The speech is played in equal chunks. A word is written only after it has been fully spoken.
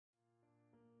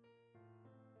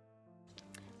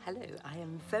Hello, I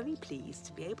am very pleased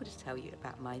to be able to tell you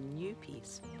about my new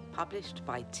piece published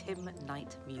by Tim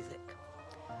Knight Music,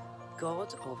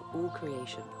 God of All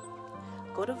Creation.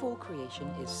 God of All Creation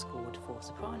is scored for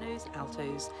sopranos,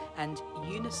 altos and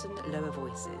unison lower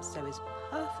voices, so is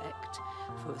perfect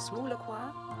for a smaller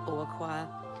choir or a choir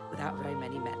without very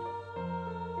many men.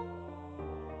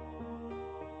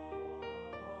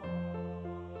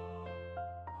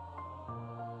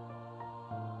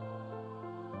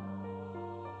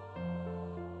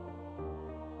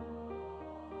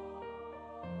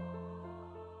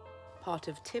 Part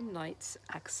of Tim Knight's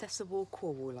Accessible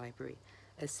Choral Library,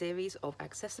 a series of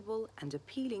accessible and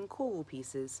appealing choral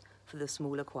pieces for the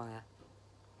smaller choir.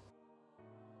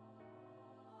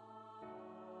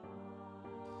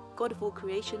 God of All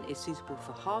Creation is suitable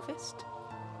for harvest,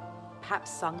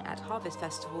 perhaps sung at Harvest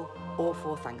Festival or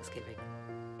for Thanksgiving,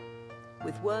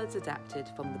 with words adapted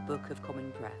from the Book of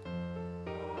Common Prayer.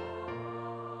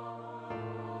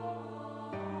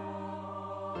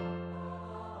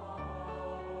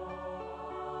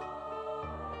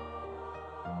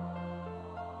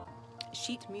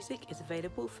 Sheet music is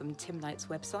available from Tim Knight's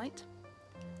website,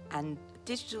 and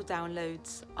digital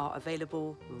downloads are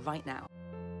available right now.